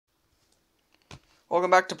Welcome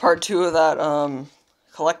back to part 2 of that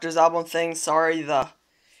collector's album thing. Sorry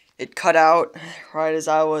it cut out right as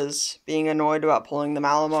I was being annoyed about pulling the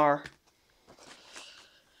Malamar.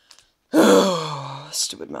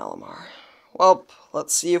 Stupid Malamar. Well,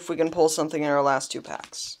 let's see if we can pull something in our last 2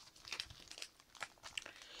 packs.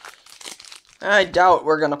 I doubt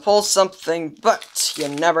we're gonna pull something, but you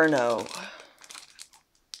never know.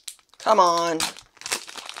 Come on.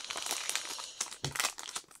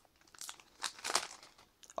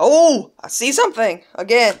 Oh, I see something.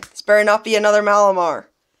 Again, this better not be another Malamar.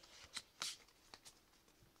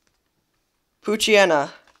 Poochyena,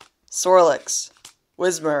 Swirlix,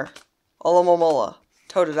 Whismur, Alomomola,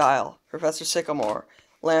 Totodile, Professor Sycamore,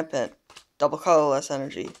 Lampent, Double Colorless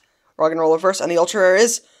Energy, Roggenroll Reverse, and the Ultra Rare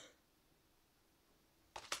is...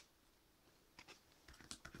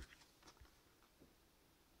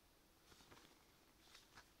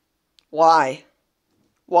 Why?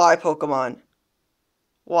 Why, Pokemon?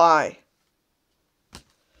 Why?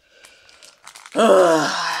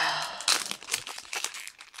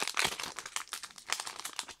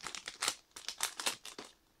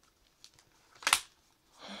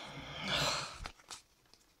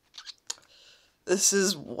 This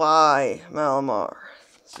is why, Malamar,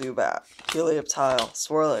 Zubat, Helioptile,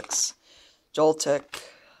 Swirlix, Joltik,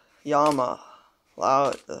 Yama,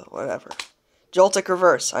 whatever. Joltik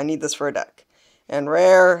Reverse, I need this for a deck. And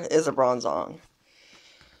rare is a Bronzong.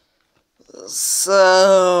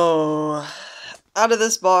 So, out of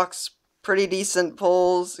this box, pretty decent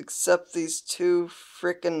pulls, except these 2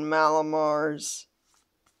 frickin' Malamars.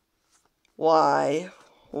 Why?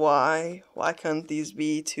 Why couldn't these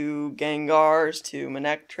be 2 Gengars, 2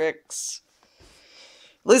 Manectrics?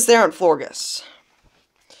 At least they aren't Florges.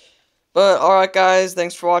 But, alright guys,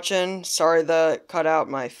 thanks for watching. Sorry that cut out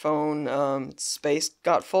my phone, space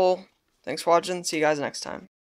got full. Thanks for watching, see you guys next time.